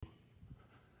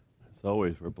As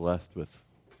always, we're blessed with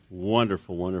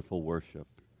wonderful, wonderful worship.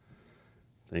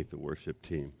 Thank the worship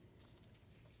team.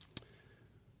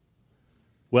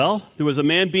 Well, there was a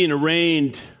man being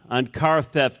arraigned on car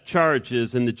theft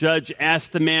charges, and the judge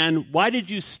asked the man, "Why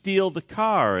did you steal the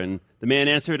car?" And the man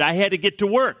answered, "I had to get to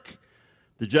work."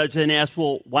 The judge then asked,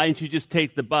 "Well, why didn't you just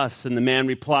take the bus?" And the man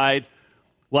replied,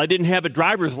 "Well, I didn't have a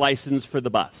driver's license for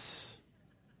the bus."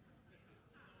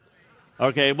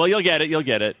 Okay, well, you'll get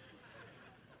it.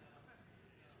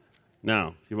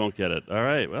 No, you won't get it. All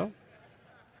right, well.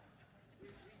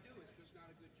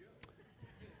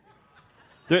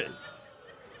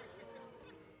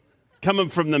 Coming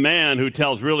from the man who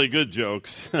tells really good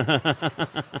jokes. All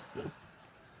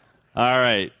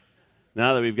right,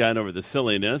 now that we've gotten over the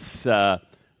silliness,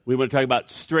 we want to talk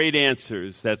about straight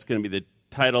answers. That's going to be the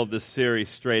title of this series,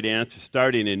 Straight Answers,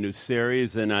 starting a new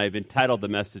series, and I've entitled the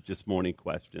message this morning,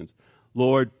 Questions.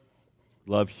 Lord,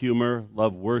 love humor,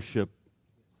 love worship.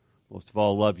 Most of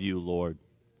all, love you, Lord.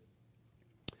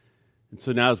 And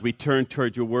so now as we turn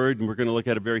toward your word, and we're going to look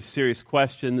at a very serious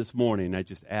question this morning, I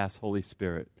just ask, Holy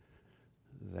Spirit,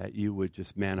 that you would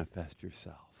just manifest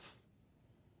yourself.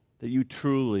 That you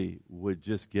truly would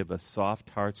just give us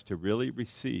soft hearts to really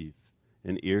receive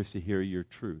and ears to hear your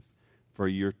truth. For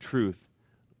your truth,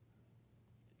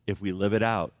 if we live it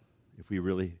out, if we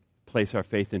really place our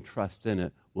faith and trust in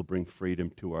it, will bring freedom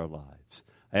to our lives.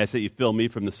 I ask that you fill me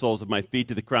from the soles of my feet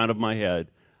to the crown of my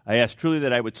head. I ask truly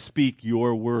that I would speak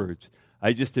your words.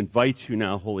 I just invite you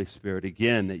now, Holy Spirit,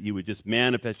 again, that you would just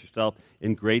manifest yourself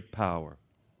in great power.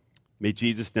 May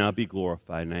Jesus now be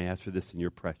glorified, and I ask for this in your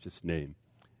precious name.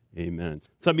 Amen.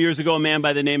 Some years ago, a man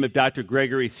by the name of Dr.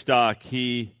 Gregory Stock,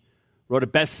 he wrote a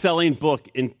best-selling book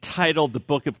entitled The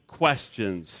Book of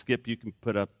Questions. Skip, you can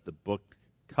put up the book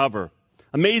cover.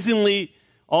 Amazingly,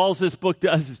 all this book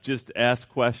does is just ask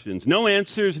questions. No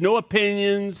answers, no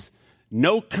opinions,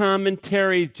 no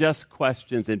commentary, just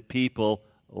questions, and people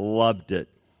loved it.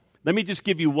 Let me just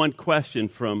give you one question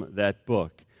from that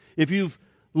book. If you've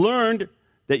learned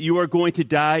that you are going to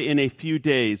die in a few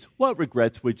days, what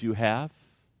regrets would you have?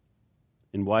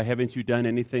 And why haven't you done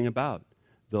anything about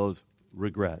those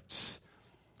regrets?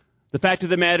 The fact of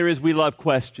the matter is we love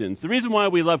questions. The reason why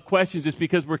we love questions is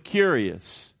because we're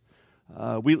curious.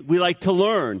 We like to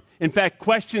learn. In fact,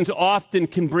 questions often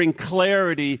can bring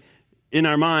clarity in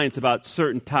our minds about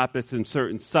certain topics and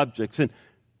certain subjects. And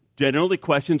generally,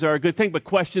 questions are a good thing, but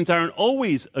questions aren't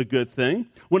always a good thing.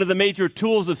 One of the major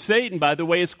tools of Satan, by the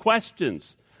way, is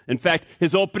questions. In fact,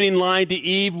 his opening line to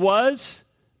Eve was,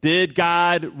 "Did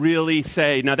God really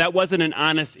say?" Now, that wasn't an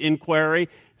honest inquiry.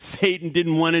 Satan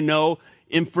didn't want to know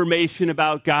information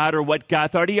about God or what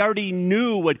God thought. He already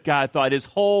knew what God thought. His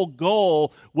whole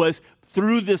goal was,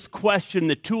 through this question,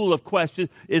 the tool of question,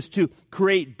 is to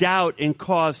create doubt and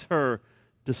cause her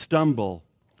to stumble.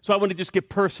 So I want to just get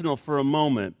personal for a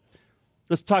moment.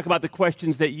 Let's talk about the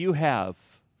questions that you have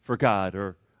for God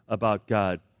or about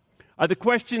God. Are the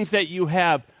questions that you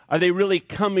have, are they really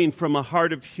coming from a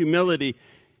heart of humility?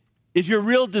 Is your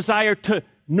real desire to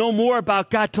know more about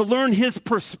God, to learn his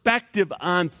perspective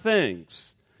on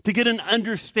things, to get an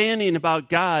understanding about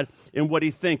God and what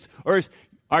he thinks? Or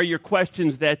are your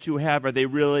questions that you have, are they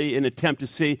really an attempt to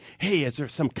see, hey, is there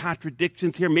some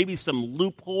contradictions here, maybe some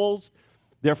loopholes?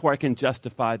 Therefore, I can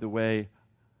justify the way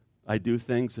I do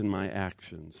things in my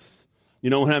actions.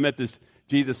 You know, when I'm at this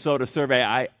Jesus Soda survey,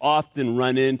 I often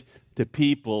run into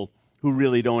people who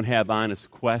really don't have honest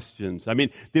questions. I mean,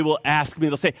 they will ask me,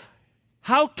 they'll say,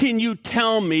 how can you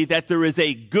tell me that there is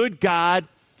a good God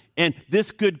and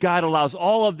this good God allows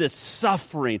all of this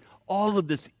suffering, all of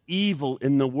this evil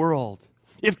in the world?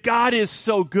 If God is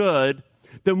so good,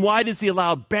 then why does he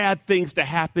allow bad things to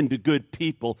happen to good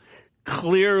people?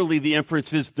 Clearly, the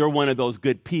inference is they're one of those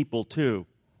good people, too.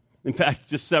 In fact,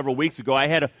 just several weeks ago, I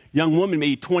had a young woman,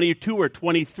 maybe 22 or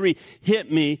 23,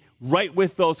 hit me right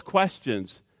with those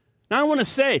questions. Now, I want to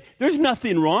say, there's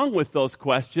nothing wrong with those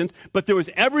questions, but there was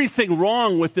everything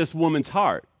wrong with this woman's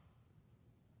heart.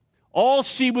 All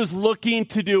she was looking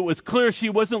to do, it was clear she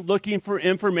wasn't looking for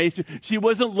information. She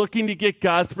wasn't looking to get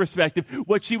God's perspective.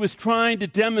 What she was trying to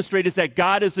demonstrate is that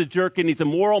God is a jerk and he's a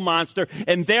moral monster,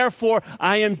 and therefore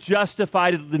I am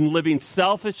justified in living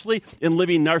selfishly, in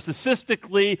living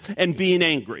narcissistically, and being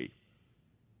angry.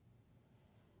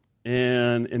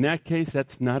 And in that case,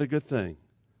 that's not a good thing.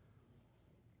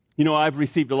 You know, I've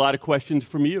received a lot of questions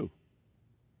from you,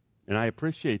 and I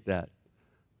appreciate that.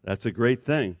 That's a great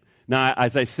thing. Now,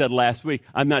 as I said last week,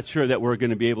 I'm not sure that we're going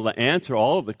to be able to answer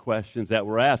all of the questions that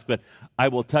were asked, but I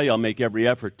will tell you I'll make every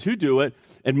effort to do it.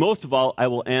 And most of all, I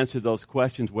will answer those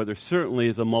questions where there certainly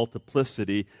is a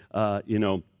multiplicity,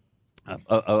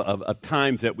 of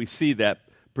times that we see that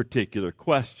particular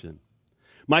question.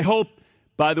 My hope,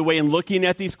 by the way, in looking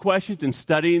at these questions and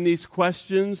studying these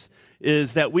questions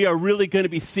is that we are really going to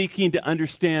be seeking to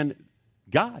understand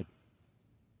God,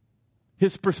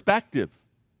 His perspective,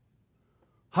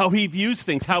 how He views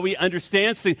things, how He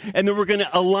understands things, and then we're going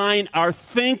to align our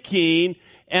thinking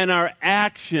and our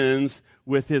actions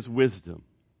with His wisdom.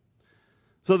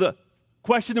 So the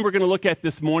question that we're going to look at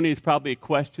this morning is probably a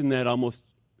question that almost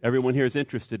everyone here is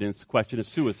interested in. It's the question of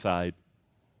suicide.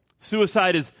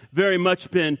 Suicide has very much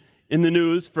been in the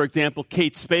news. For example,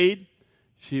 Kate Spade,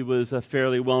 she was a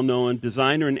fairly well-known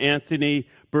designer, and Anthony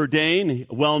Bourdain,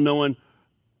 a well-known,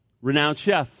 renowned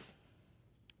chef.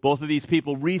 Both of these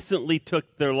people recently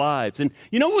took their lives. And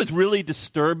you know what was really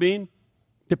disturbing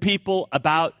to people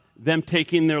about them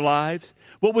taking their lives?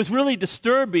 What was really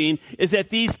disturbing is that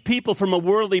these people, from a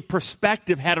worldly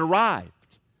perspective, had arrived.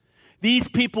 These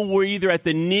people were either at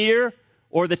the near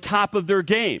or the top of their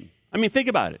game. I mean, think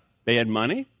about it. They had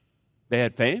money, they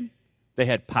had fame, they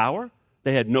had power,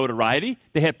 they had notoriety,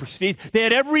 they had prestige, they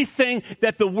had everything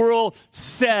that the world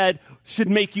said should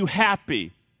make you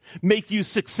happy, make you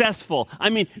successful.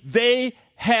 I mean, they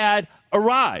had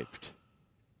arrived.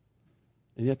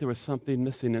 And yet there was something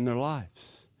missing in their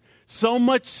lives. So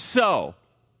much so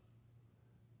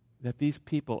that these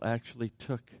people actually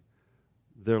took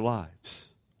their lives.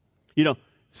 You know,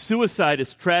 suicide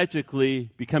is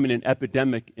tragically becoming an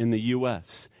epidemic in the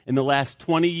U.S. In the last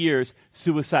 20 years,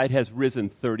 suicide has risen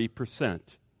 30%.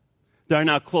 There are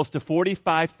now close to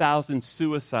 45,000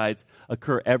 suicides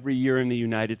occur every year in the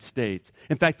United States.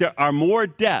 In fact, there are more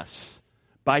deaths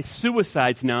by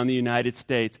suicides now in the United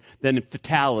States than in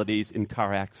fatalities in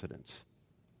car accidents.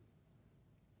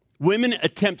 Women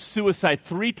attempt suicide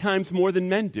 3 times more than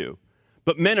men do,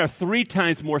 but men are 3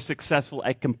 times more successful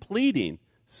at completing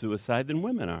suicide than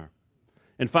women are.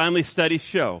 And finally, studies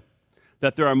show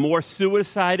that there are more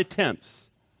suicide attempts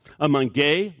among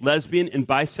gay, lesbian, and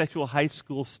bisexual high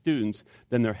school students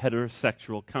than their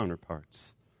heterosexual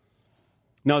counterparts.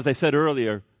 Now, as I said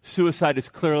earlier, suicide is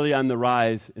clearly on the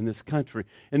rise in this country.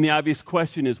 And the obvious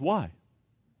question is why?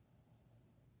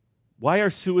 Why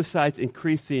are suicides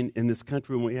increasing in this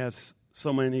country when we have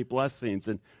so many blessings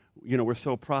and, you know, we're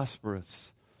so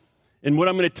prosperous? And what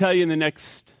I'm going to tell you in the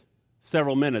next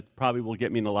several minutes probably will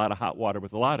get me in a lot of hot water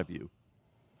with a lot of you.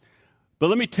 But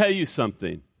let me tell you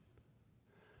something.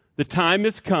 The time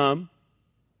has come,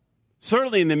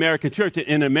 certainly in the American church,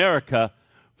 in America,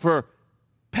 for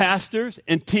pastors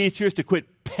and teachers to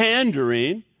quit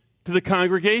pandering to the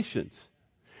congregations.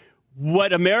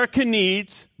 What America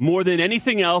needs more than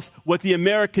anything else, what the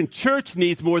American church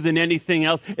needs more than anything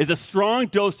else, is a strong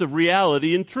dose of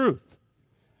reality and truth.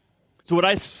 So what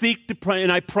I seek to pray,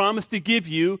 and I promise to give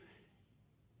you,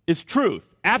 is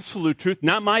truth, absolute truth,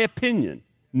 not my opinion.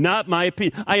 Not my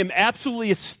opinion. I am absolutely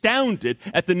astounded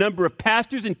at the number of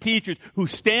pastors and teachers who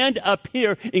stand up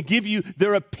here and give you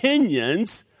their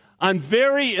opinions on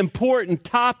very important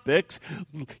topics.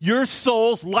 Your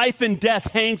soul's life and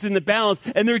death hangs in the balance,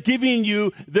 and they're giving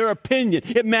you their opinion.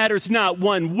 It matters not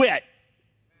one whit.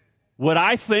 What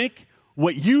I think,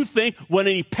 what you think, what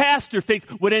any pastor thinks,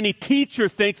 what any teacher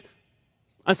thinks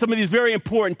on some of these very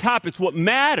important topics, what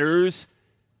matters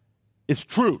is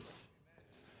truth.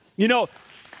 You know,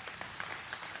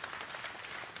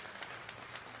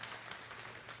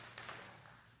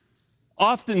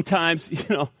 oftentimes,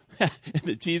 you know, in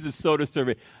the Jesus Soda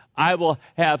survey, I will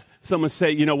have someone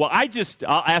say, you know, well,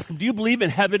 I'll ask them, do you believe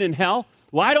in heaven and hell?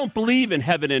 Well, I don't believe in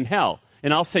heaven and hell.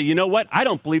 And I'll say, you know what? I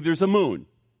don't believe there's a moon.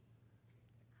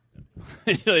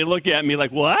 They look at me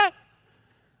like, what?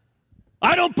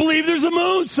 I don't believe there's a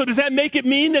moon. So does that make it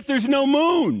mean that there's no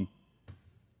moon?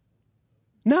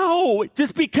 No,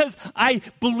 just because I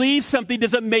believe something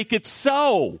doesn't make it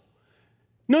so.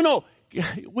 No,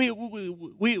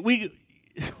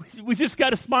 we just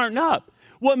got to smarten up.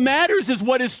 What matters is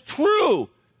what is true.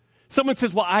 Someone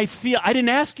says, well, I didn't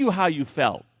ask you how you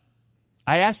felt.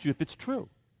 I asked you if it's true.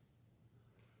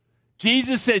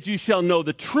 Jesus said you shall know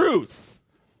the truth,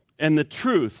 and the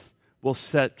truth will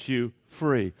set you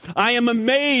free. I am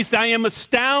amazed, I am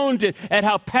astounded at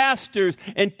how pastors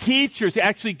and teachers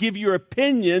actually give your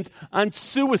opinions on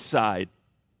suicide.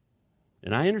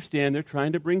 And I understand they're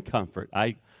trying to bring comfort.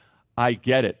 I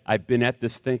get it. I've been at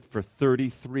this thing for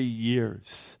 33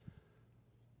 years.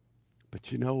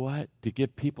 But you know what? To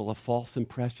give people a false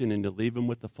impression and to leave them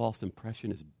with a false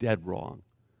impression is dead wrong.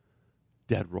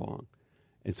 Dead wrong.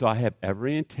 And so I have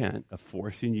every intent of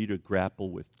forcing you to grapple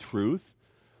with truth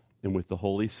and with the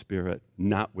Holy Spirit,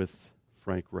 not with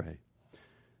Frank Ray.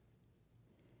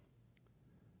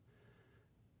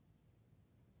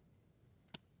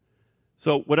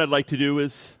 So what I'd like to do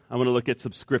is I want to look at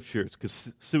some scriptures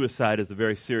because suicide is a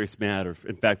very serious matter.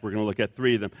 In fact, we're going to look at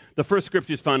 3 of them. The first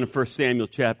scripture is found in 1 Samuel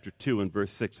chapter 2 and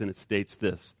verse 6, and it states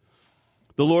this.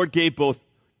 The Lord gave both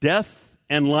death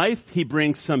and life. He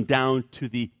brings some down to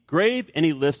the grave, and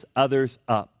he lifts others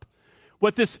up.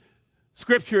 What this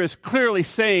scripture is clearly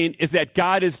saying is that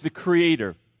God is the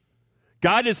creator.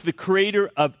 God is the creator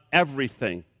of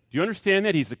everything. Do you understand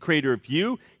that? He's the creator of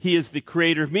you. He is the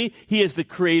creator of me. He is the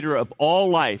creator of all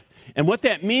life. And what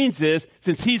that means is,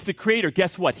 since he's the creator,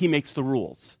 guess what? He makes the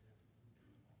rules.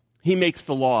 He makes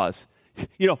the laws.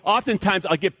 You know, oftentimes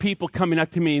I'll get people coming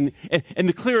up to me, and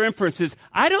the clear inference is,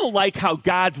 I don't like how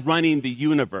God's running the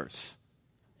universe.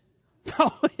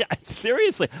 No,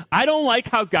 seriously, I don't like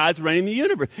how God's running the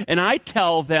universe. And I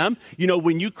tell them, you know,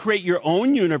 when you create your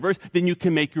own universe, then you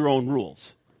can make your own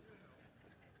rules.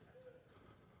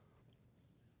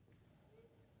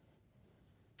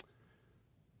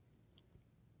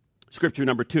 Scripture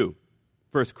number 2,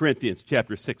 1 Corinthians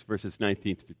chapter 6, verses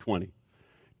 19 through 20.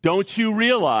 Don't you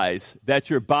realize that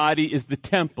your body is the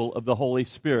temple of the Holy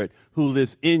Spirit who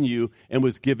lives in you and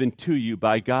was given to you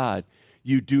by God?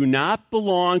 You do not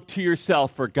belong to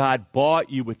yourself, for God bought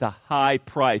you with a high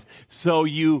price. So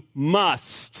you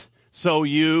must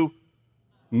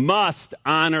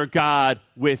honor God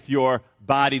with your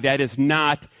body. That is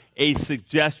not a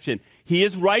suggestion. He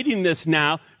is writing this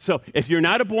now. So if you're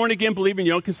not a born-again believer and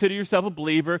you don't consider yourself a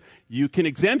believer, you can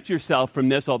exempt yourself from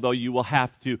this, although you will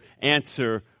have to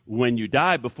answer when you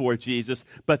die before Jesus.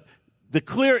 But the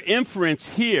clear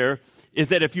inference here is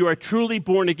that if you are truly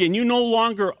born again, you no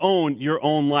longer own your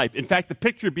own life. In fact, the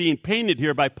picture being painted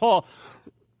here by Paul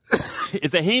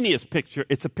is a heinous picture.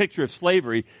 It's a picture of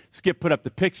slavery. Skip put up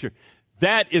the picture.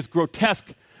 That is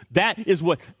grotesque. That is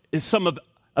what is some of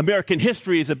American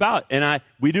history is about. And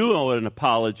we do owe an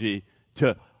apology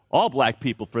to all black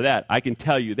people for that. I can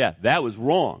tell you that. That was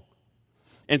wrong.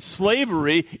 And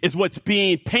slavery is what's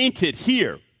being painted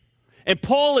here. And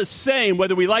Paul is saying,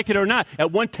 whether we like it or not,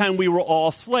 at one time we were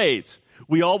all slaves.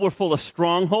 We all were full of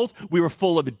strongholds. We were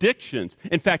full of addictions.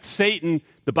 In fact, Satan,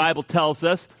 the Bible tells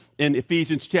us in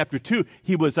Ephesians chapter 2,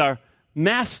 he was our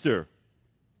master.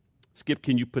 Skip,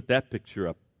 can you put that picture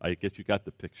up? I guess you got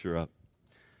the picture up.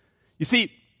 You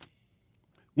see,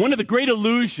 one of the great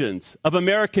illusions of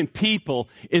American people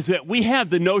is that we have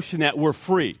the notion that we're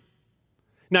free.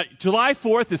 Now, July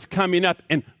 4th is coming up,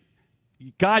 and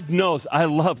God knows I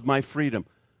love my freedom.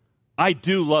 I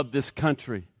do love this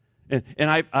country. And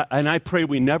I pray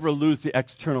we never lose the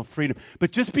external freedom.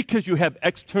 But just because you have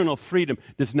external freedom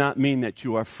does not mean that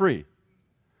you are free.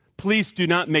 Please do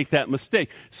not make that mistake.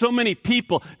 So many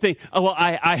people think, oh, well,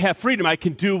 I have freedom. I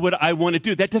can do what I want to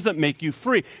do. That doesn't make you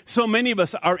free. So many of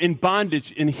us are in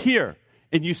bondage in here.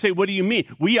 And you say, what do you mean?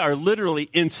 We are literally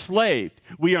enslaved.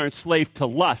 We are enslaved to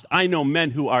lust. I know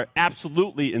men who are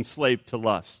absolutely enslaved to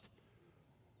lust.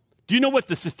 Do you know what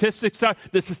the statistics are?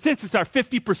 The statistics are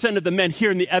 50% of the men here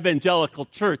in the evangelical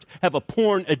church have a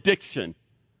porn addiction.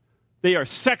 They are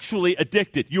sexually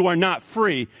addicted. You are not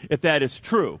free if that is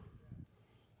true.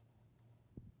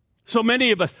 So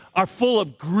many of us are full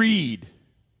of greed.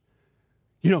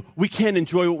 You know, we can't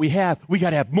enjoy what we have. We got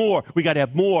to have more. We got to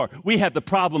have more. We have the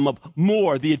problem of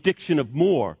more, the addiction of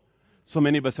more. So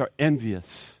many of us are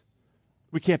envious.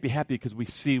 We can't be happy because we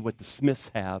see what the Smiths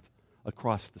have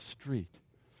across the street.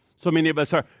 So many of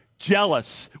us are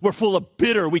jealous. We're full of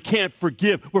bitter. We can't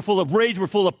forgive. We're full of rage. We're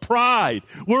full of pride.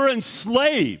 We're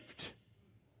enslaved.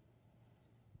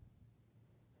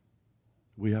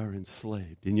 We are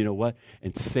enslaved. And you know what?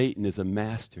 And Satan is a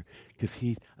master because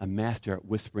he's a master at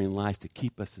whispering lies to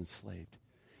keep us enslaved.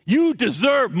 You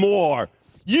deserve more.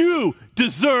 You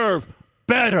deserve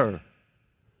better.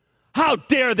 How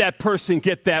dare that person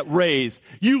get that raise?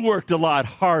 You worked a lot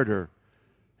harder.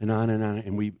 And on and on.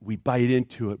 And we bite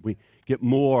into it. We get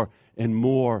more and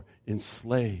more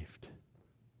enslaved.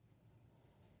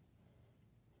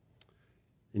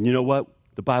 And you know what?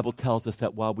 The Bible tells us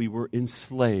that while we were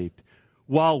enslaved,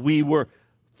 while we were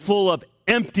full of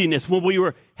emptiness, when we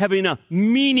were having a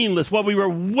meaningless, while we were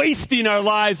wasting our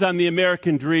lives on the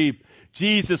American dream,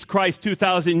 Jesus Christ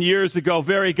 2,000 years ago,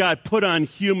 very God, put on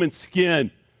human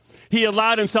skin. He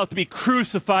allowed himself to be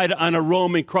crucified on a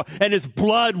Roman cross, and his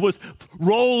blood was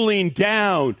rolling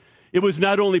down. It was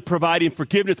not only providing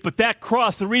forgiveness, but that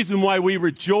cross, the reason why we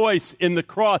rejoice in the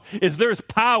cross is there's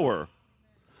power.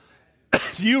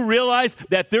 Do you realize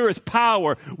that there is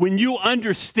power? When you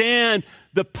understand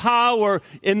the power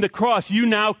in the cross, you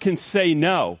now can say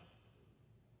no.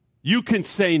 You can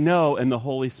say no, and the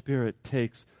Holy Spirit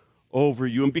takes over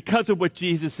you. And because of what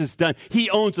Jesus has done, he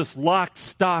owns us lock,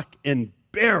 stock, and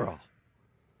barrel.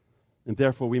 And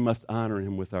therefore, we must honor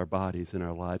him with our bodies and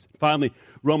our lives. Finally,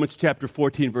 Romans chapter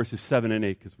 14, verses 7 and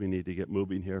 8, because we need to get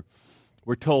moving here.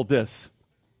 We're told this,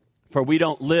 for we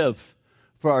don't live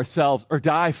for ourselves or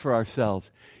die for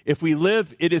ourselves. If we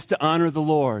live, it is to honor the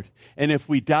Lord. And if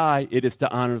we die, it is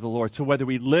to honor the Lord. So whether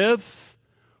we live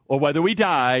or whether we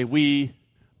die, we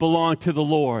belong to the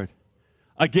Lord.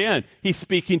 Again, he's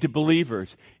speaking to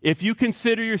believers. If you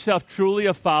consider yourself truly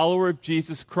a follower of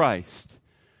Jesus Christ,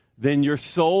 then your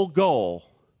sole goal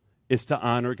is to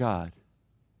honor God.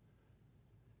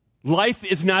 Life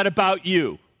is not about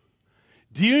you.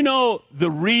 Do you know the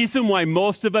reason why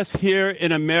most of us here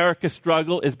in America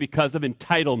struggle is because of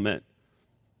entitlement?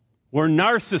 We're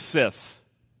narcissists.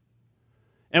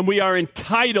 And we are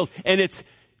entitled, and it's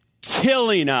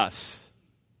killing us.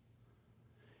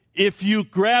 If you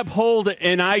grab hold,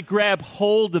 and I grab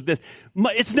hold of this,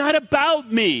 it's not about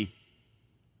me.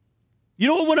 You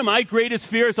know what one of my greatest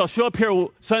fears? I'll show up here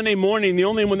Sunday morning, the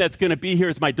only one that's going to be here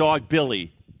is my dog,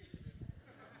 Billy.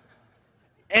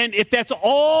 And if that's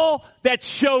all that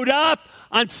showed up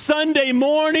on Sunday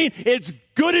morning, it's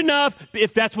good enough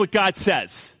if that's what God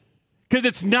says. Because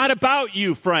it's not about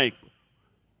you, Frank.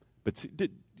 But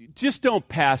just don't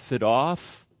pass it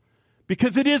off.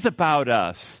 Because it is about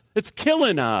us. It's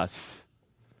killing us.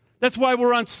 That's why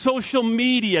we're on social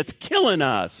media. It's killing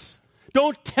us.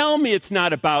 Don't tell me it's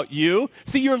not about you.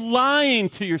 See, you're lying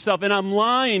to yourself, and I'm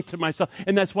lying to myself.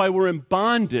 And that's why we're in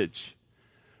bondage.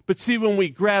 But see, when we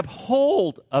grab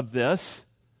hold of this,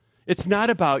 it's not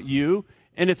about you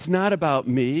and it's not about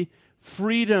me.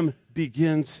 Freedom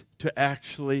begins to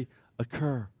actually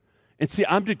occur. And see,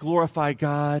 I'm to glorify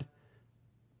God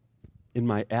in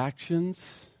my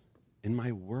actions, in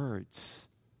my words,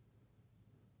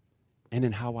 and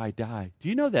in how I die. Do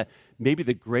you know that maybe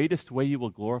the greatest way you will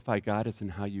glorify God is in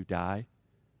how you die?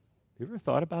 Have you ever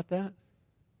thought about that?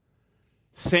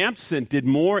 Samson did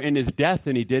more in his death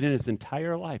than he did in his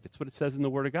entire life. It's what it says in the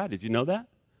Word of God. Did you know that?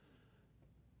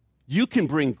 You can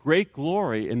bring great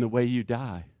glory in the way you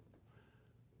die.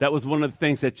 That was one of the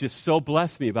things that just so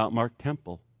blessed me about Mark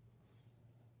Temple,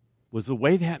 was the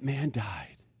way that man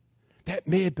died. That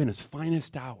may have been his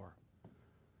finest hour.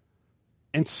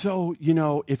 And so,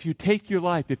 if you take your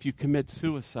life, if you commit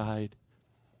suicide,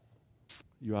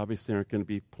 you obviously aren't going to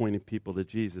be pointing people to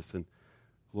Jesus and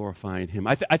glorifying him.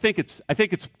 I think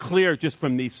it's clear just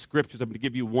from these scriptures. I'm going to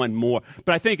give you one more,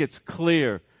 but I think it's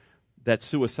clear that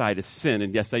suicide is sin.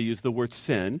 And yes, I use the word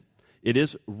sin. It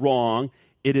is wrong.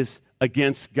 It is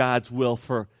against God's will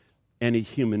for any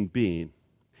human being.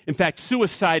 In fact,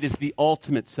 suicide is the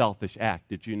ultimate selfish act.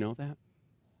 Did you know that?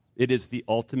 It is the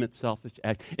ultimate selfish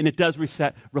act. And it does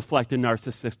reflect a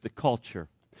narcissistic culture.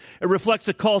 It reflects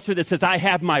a culture that says, I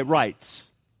have my rights.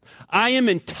 I am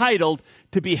entitled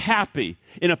to be happy.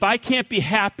 And if I can't be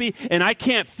happy and I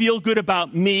can't feel good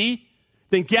about me,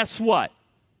 then guess what?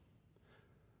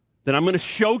 Then I'm going to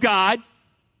show God,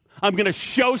 I'm going to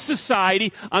show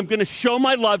society, I'm going to show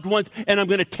my loved ones, and I'm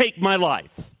going to take my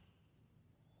life.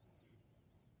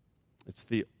 It's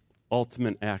the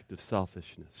ultimate act of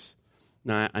selfishness.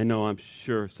 Now, I'm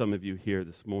sure some of you here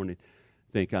this morning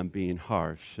think I'm being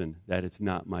harsh, and that is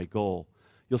not my goal.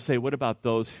 You'll say, what about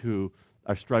those who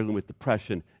are struggling with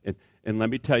depression? And let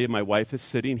me tell you, my wife is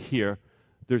sitting here.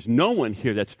 There's no one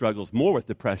here that struggles more with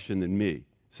depression than me.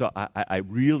 So I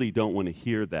really don't want to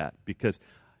hear that, because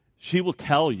she will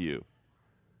tell you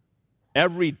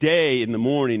every day in the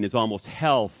morning is almost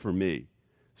hell for me.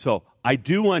 So I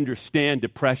do understand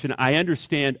depression. I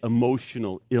understand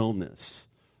emotional illness.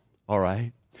 All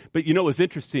right? But it was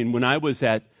interesting. When I was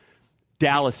at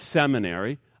Dallas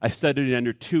Seminary, I studied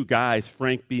under two guys,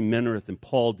 Frank B. Minirth and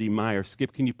Paul D. Meyer.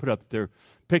 Skip, can you put up their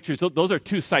pictures? Those are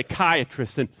two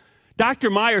psychiatrists. And Dr.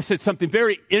 Meyer said something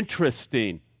very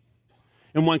interesting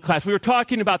in one class. We were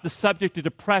talking about the subject of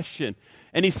depression.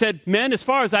 And he said, men, as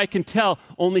far as I can tell,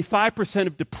 only 5%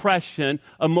 of depression,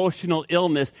 emotional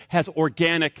illness, has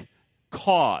organic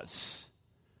cause.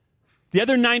 The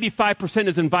other 95%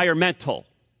 is environmental.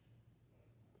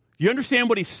 You understand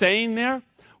what he's saying there?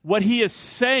 What he is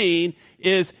saying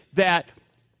is that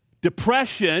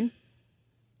depression,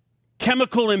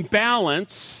 chemical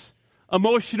imbalance,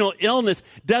 emotional illness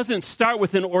doesn't start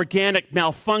with an organic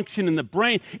malfunction in the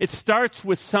brain. It starts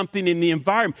with something in the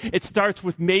environment. It starts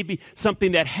with maybe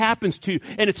something that happens to you.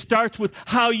 And it starts with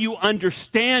how you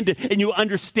understand it. And you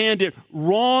understand it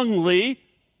wrongly.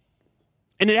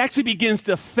 And it actually begins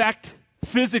to affect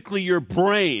physically your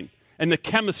brain and the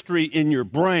chemistry in your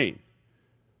brain.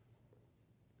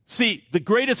 See, the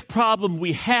greatest problem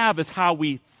we have is how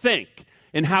we think.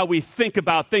 and how we think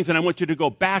about things, and I want you to go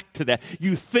back to that.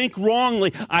 You think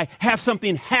wrongly. I have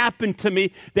something happen to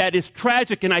me that is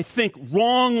tragic, and I think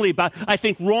wrongly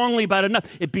about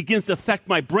enough. It begins to affect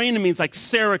my brain. It means like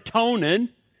serotonin,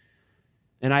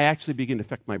 and I actually begin to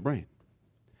affect my brain.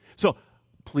 So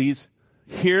please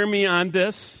hear me on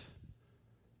this.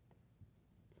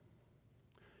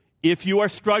 If you are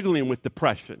struggling with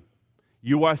depression,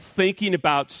 you are thinking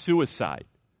about suicide,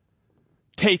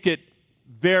 take it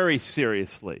very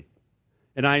seriously.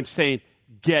 And I'm saying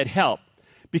get help.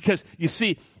 Because you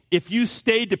see, if you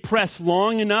stay depressed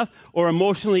long enough or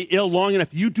emotionally ill long enough,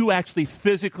 you do actually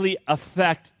physically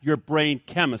affect your brain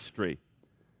chemistry.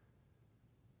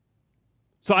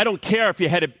 So I don't care if you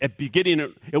had a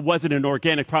beginning, it wasn't an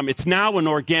organic problem. It's now an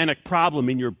organic problem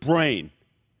in your brain.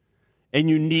 And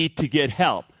you need to get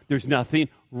help. There's nothing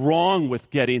wrong with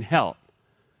getting help.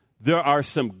 There are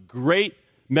some great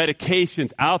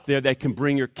medications out there that can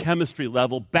bring your chemistry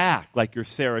level back, like your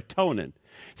serotonin.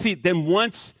 See, then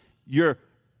once your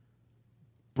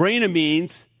brain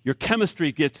amines, your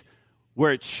chemistry gets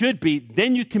where it should be,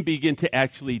 then you can begin to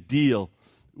actually deal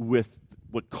with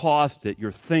what caused it,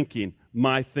 your thinking,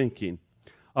 my thinking.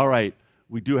 All right,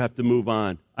 we do have to move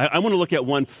on. I want to look at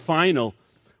one final,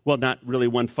 well, not really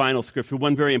one final scripture,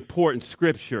 one very important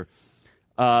scripture.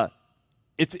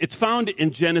 It's found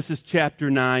in Genesis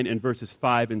chapter 9 and verses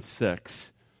 5 and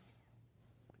 6.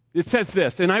 It says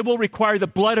this, "And I will require the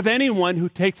blood of anyone who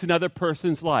takes another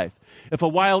person's life. If a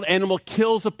wild animal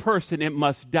kills a person, it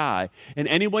must die. And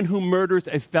anyone who murders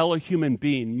a fellow human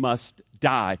being must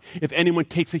die. If anyone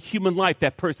takes a human life,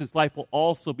 that person's life will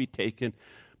also be taken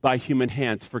by human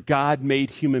hands. For God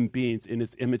made human beings in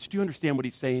his image." Do you understand what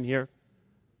he's saying here?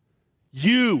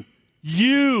 You,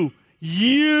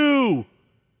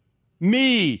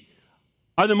 me,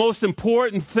 are the most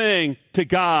important thing to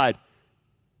God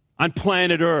on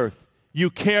planet Earth.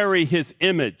 You carry his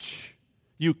image.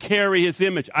 You carry his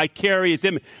image. I carry his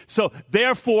image. So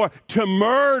therefore, to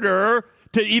murder,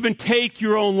 to even take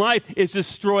your own life, is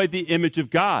destroy the image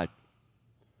of God.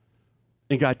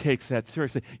 And God takes that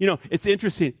seriously. You know, it's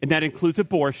interesting, and that includes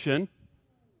abortion.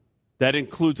 That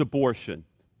includes abortion.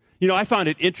 You know, I found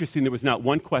it interesting there was not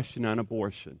one question on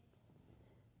abortion.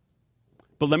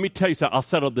 But let me tell you something. I'll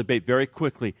settle the debate very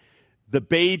quickly. The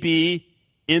baby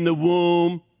in the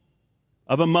womb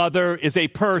of a mother is a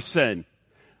person.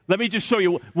 Let me just show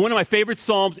you. One of my favorite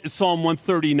Psalms is Psalm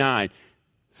 139.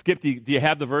 Skip, do you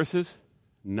have the verses?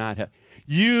 Not have.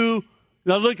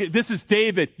 Now look, this is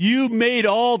David. You made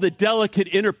all the delicate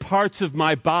inner parts of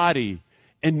my body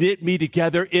and knit me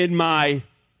together in my...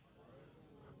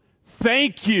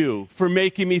 Thank you for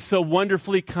making me so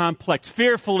wonderfully complex,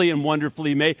 fearfully and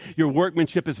wonderfully made. Your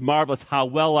workmanship is marvelous. How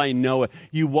well I know it.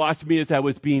 You watched me as I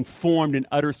was being formed in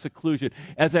utter seclusion,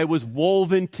 as I was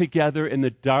woven together in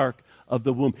the dark of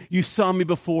the womb. You saw me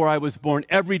before I was born.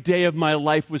 Every day of my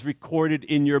life was recorded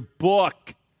in your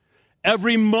book.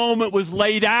 Every moment was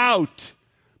laid out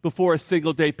before a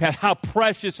single day passed. How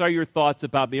precious are your thoughts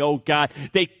about me, oh God.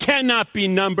 They cannot be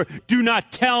numbered. Do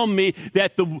not tell me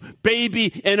that the baby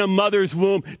in a mother's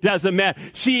womb doesn't matter.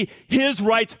 His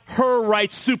rights, her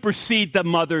rights supersede the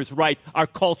mother's rights. Our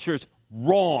culture's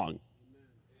wrong.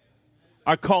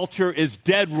 Our culture is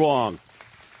dead wrong.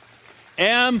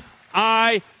 Am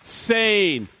I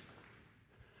saying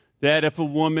that if a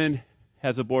woman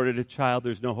has aborted a child,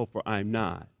 there's no hope for? I'm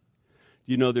not.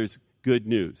 You know there's good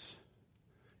news.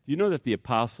 You know that the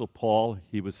Apostle Paul,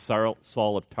 he was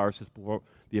Saul of Tarsus before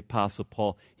the Apostle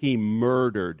Paul, he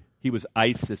was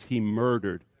ISIS, he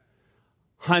murdered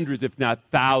hundreds, if not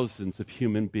thousands of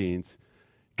human beings.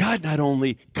 God not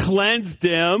only cleansed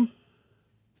him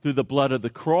through the blood of the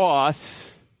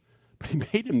cross, but he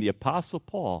made him the Apostle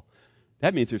Paul.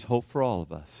 That means there's hope for all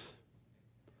of us.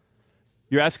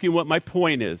 You're asking what my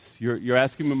point is. You're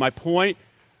asking me my point.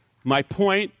 My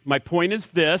point is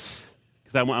this.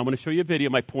 I want to show you a video.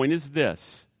 My point is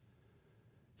this.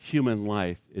 Human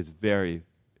life is very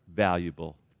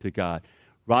valuable to God.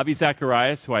 Ravi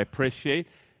Zacharias, who I appreciate,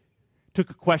 took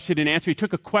a question and answer. He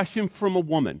took a question from a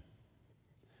woman.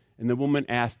 And the woman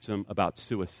asked him about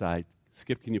suicide.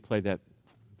 Skip, can you play that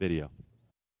video?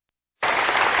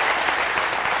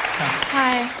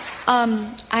 Hi.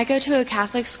 I go to a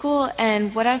Catholic school,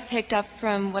 and what I've picked up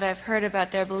from what I've heard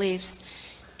about their beliefs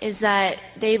is that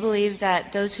they believe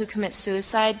that those who commit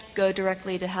suicide go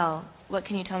directly to hell. What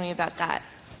can you tell me about that?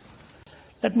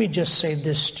 Let me just say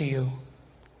this to you.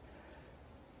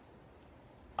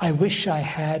 I wish I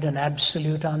had an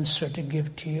absolute answer to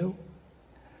give to you.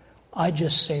 I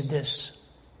just say this.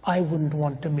 I wouldn't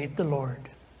want to meet the Lord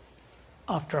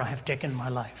after I have taken my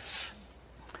life.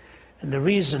 And the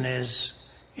reason is,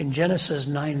 In Genesis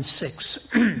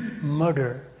 9:6,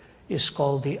 murder is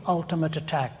called the ultimate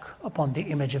attack upon the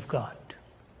image of God.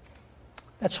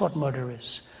 That's what murder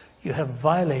is. You have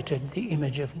violated the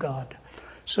image of God.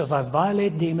 So if I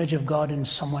violate the image of God in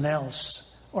someone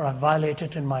else, or I violate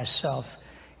it in myself,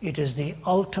 it is the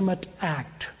ultimate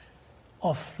act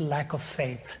of lack of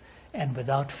faith. And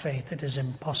without faith, it is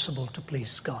impossible to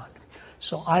please God.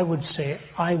 So I would say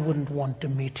I wouldn't want to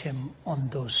meet him on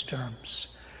those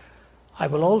terms. I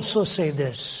will also say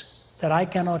this, that I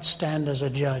cannot stand as a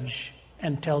judge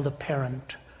and tell the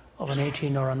parent of an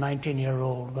 18 or a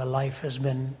 19-year-old where life has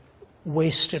been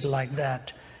wasted like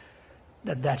that,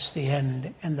 that's the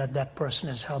end and that person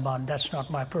is hellbound. That's not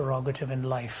my prerogative in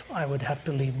life. I would have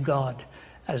to leave God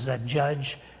as that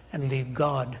judge and leave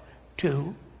God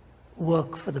to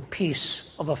work for the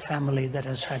peace of a family that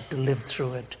has had to live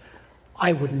through it.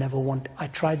 I would never want, I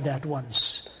tried that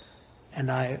once, and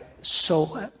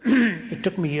it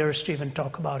took me years to even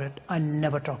talk about it. I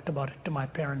never talked about it to my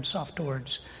parents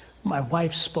afterwards. My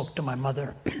wife spoke to my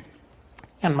mother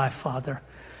and my father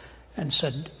and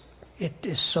said, it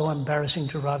is so embarrassing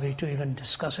to Ravi to even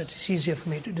discuss it. It's easier for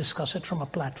me to discuss it from a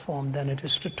platform than it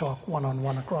is to talk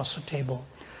one-on-one across a table.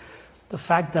 The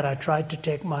fact that I tried to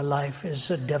take my life is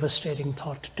a devastating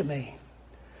thought to me.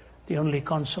 The only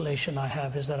consolation I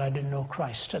have is that I didn't know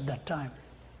Christ at that time.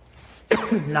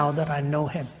 Now that I know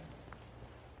him,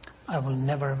 I will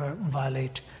never ever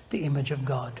violate the image of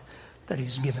God that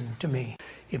he's given to me.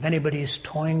 If anybody is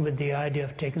toying with the idea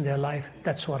of taking their life,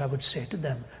 that's what I would say to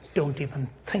them. Don't even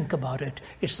think about it.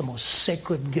 It's the most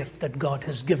sacred gift that God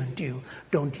has given to you.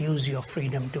 Don't use your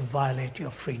freedom to violate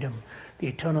your freedom. The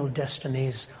eternal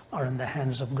destinies are in the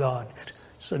hands of God.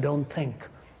 So don't think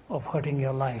of hurting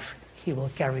your life. He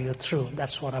will carry you through.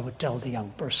 That's what I would tell the young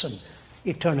person.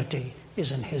 Eternity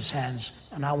is in his hands,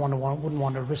 and I wouldn't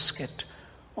want to risk it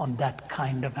on that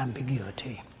kind of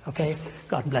ambiguity. Okay?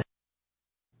 God bless.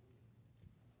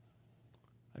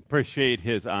 I appreciate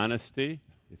his honesty.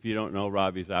 If you don't know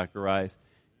Ravi Zacharias,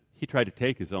 he tried to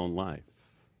take his own life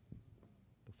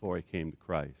before he came to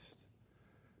Christ.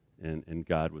 And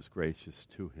God was gracious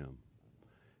to him.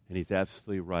 And he's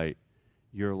absolutely right.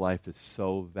 Your life is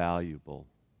so valuable.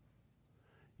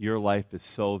 Your life is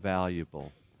so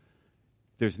valuable.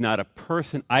 There's not a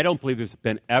person, I don't believe there's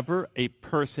been ever a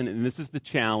person, and this is the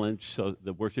challenge, so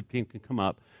the worship team can come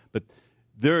up, but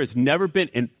there has never been,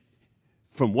 and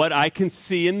from what I can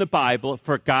see in the Bible,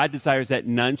 for God desires that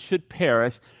none should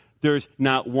perish, there's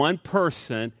not one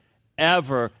person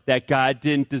ever that God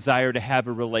didn't desire to have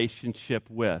a relationship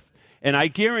with. And I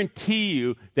guarantee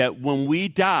you that when we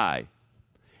die,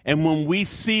 and when we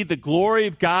see the glory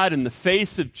of God in the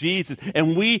face of Jesus,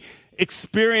 and we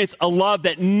experience a love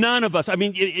that none of us, I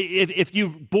mean, if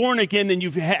you've born again, then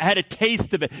you've had a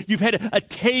taste of it. You've had a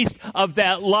taste of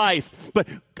that life. But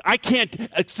I can't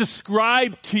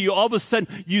describe to you, all of a sudden,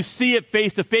 you see it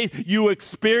face to face, you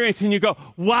experience, and you go,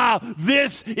 wow,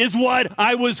 this is what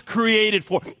I was created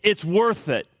for. It's worth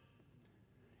it.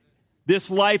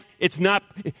 This life,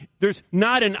 there's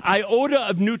not an iota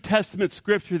of New Testament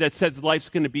scripture that says life's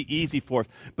going to be easy for us.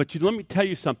 But let me tell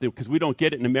you something, because we don't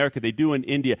get it in America. They do in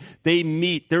India. They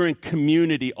meet. They're in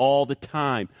community all the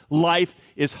time. Life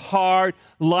is hard.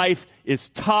 Life is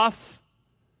tough.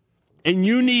 And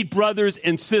you need brothers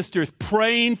and sisters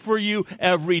praying for you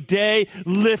every day,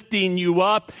 lifting you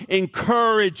up,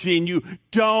 encouraging you.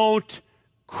 Don't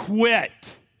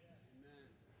quit.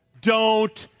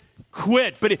 Don't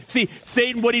quit. But see,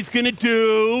 Satan, what he's going to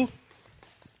do,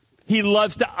 he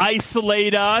loves to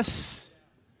isolate us.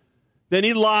 Then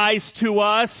he lies to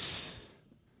us.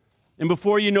 And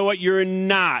before you know it, you're in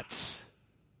knots.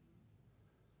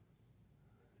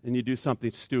 And you do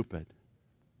something stupid.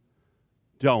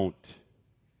 Don't.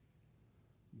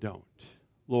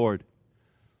 Lord,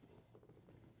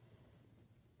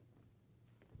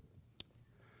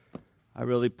 I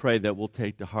really pray that we'll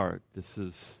take to heart.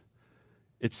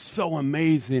 It's so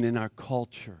amazing in our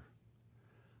culture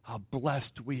how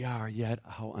blessed we are, yet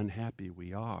how unhappy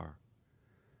we are.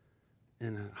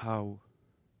 And how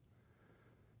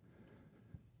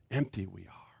empty we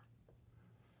are.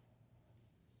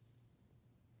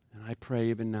 And I pray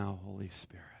even now, Holy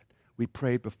Spirit, we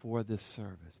prayed before this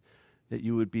service that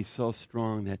you would be so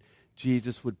strong that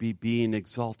Jesus would be being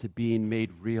exalted, being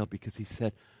made real, because he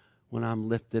said, when I'm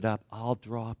lifted up, I'll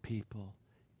draw people.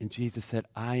 And Jesus said,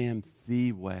 I am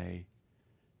the way,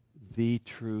 the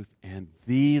truth, and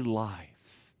the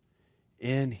life.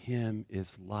 In him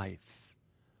is life.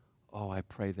 Oh, I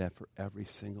pray that for every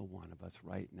single one of us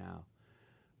right now.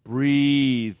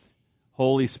 Breathe,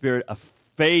 Holy Spirit, a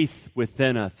faith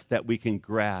within us that we can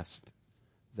grasp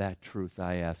that truth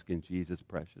I ask in Jesus'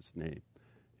 precious name.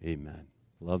 Amen.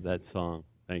 Love that song.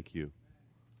 Thank you.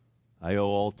 I owe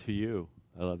all to you.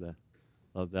 I love that.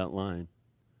 Love that line.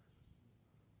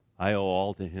 I owe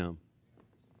all to him.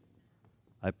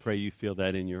 I pray you feel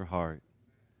that in your heart,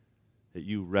 that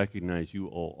you recognize you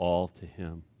owe all to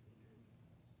him.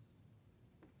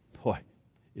 Boy,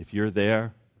 if you're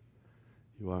there,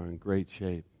 you are in great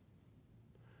shape.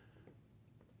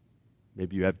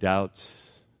 Maybe you have doubts.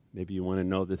 Maybe you want to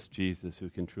know this Jesus who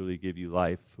can truly give you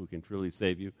life, who can truly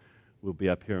save you. We'll be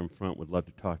up here in front. Would love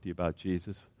to talk to you about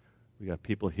Jesus. We got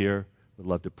people here. Would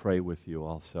love to pray with you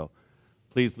also.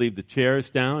 Please leave the chairs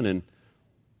down, and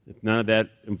if none of that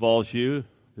involves you,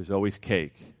 there's always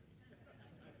cake.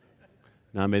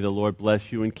 Now may the Lord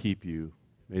bless you and keep you.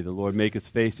 May the Lord make his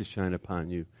face to shine upon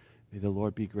you. May the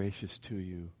Lord be gracious to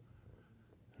you.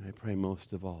 And I pray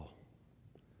most of all,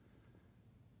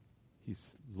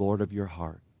 he's Lord of your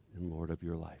heart and Lord of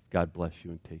your life. God bless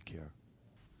you and take care.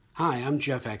 Hi, I'm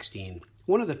Jeff Eckstein,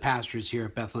 one of the pastors here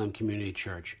at Bethlehem Community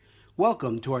Church.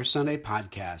 Welcome to our Sunday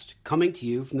podcast, coming to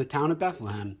you from the town of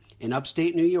Bethlehem in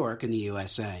upstate New York in the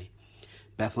USA.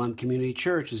 Bethlehem Community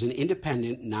Church is an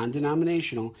independent,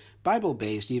 non-denominational,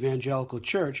 Bible-based evangelical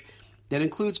church that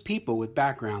includes people with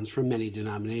backgrounds from many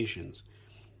denominations.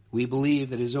 We believe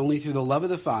that it is only through the love of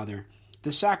the Father,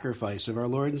 the sacrifice of our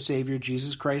Lord and Savior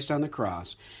Jesus Christ on the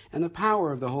cross, and the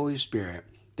power of the Holy Spirit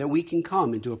that we can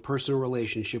come into a personal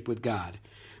relationship with God.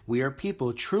 We are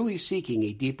people truly seeking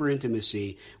a deeper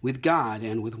intimacy with God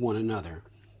and with one another.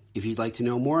 If you'd like to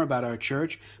know more about our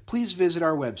church, please visit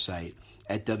our website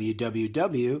at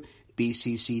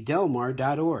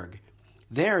www.bccdelmar.org.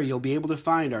 There you'll be able to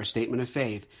find our statement of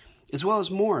faith, as well as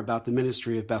more about the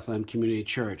ministry of Bethlehem Community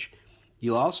Church.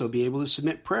 You'll also be able to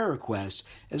submit prayer requests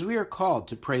as we are called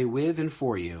to pray with and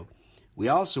for you. We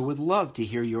also would love to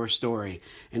hear your story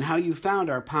and how you found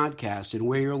our podcast and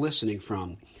where you're listening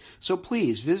from. So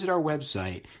please visit our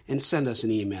website and send us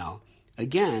an email.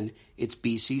 Again, it's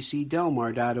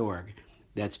bccdelmar.org.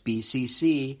 That's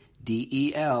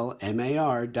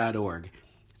bccdelmar.org.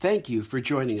 Thank you for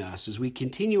joining us as we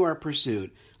continue our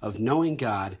pursuit of knowing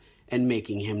God and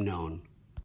making him known.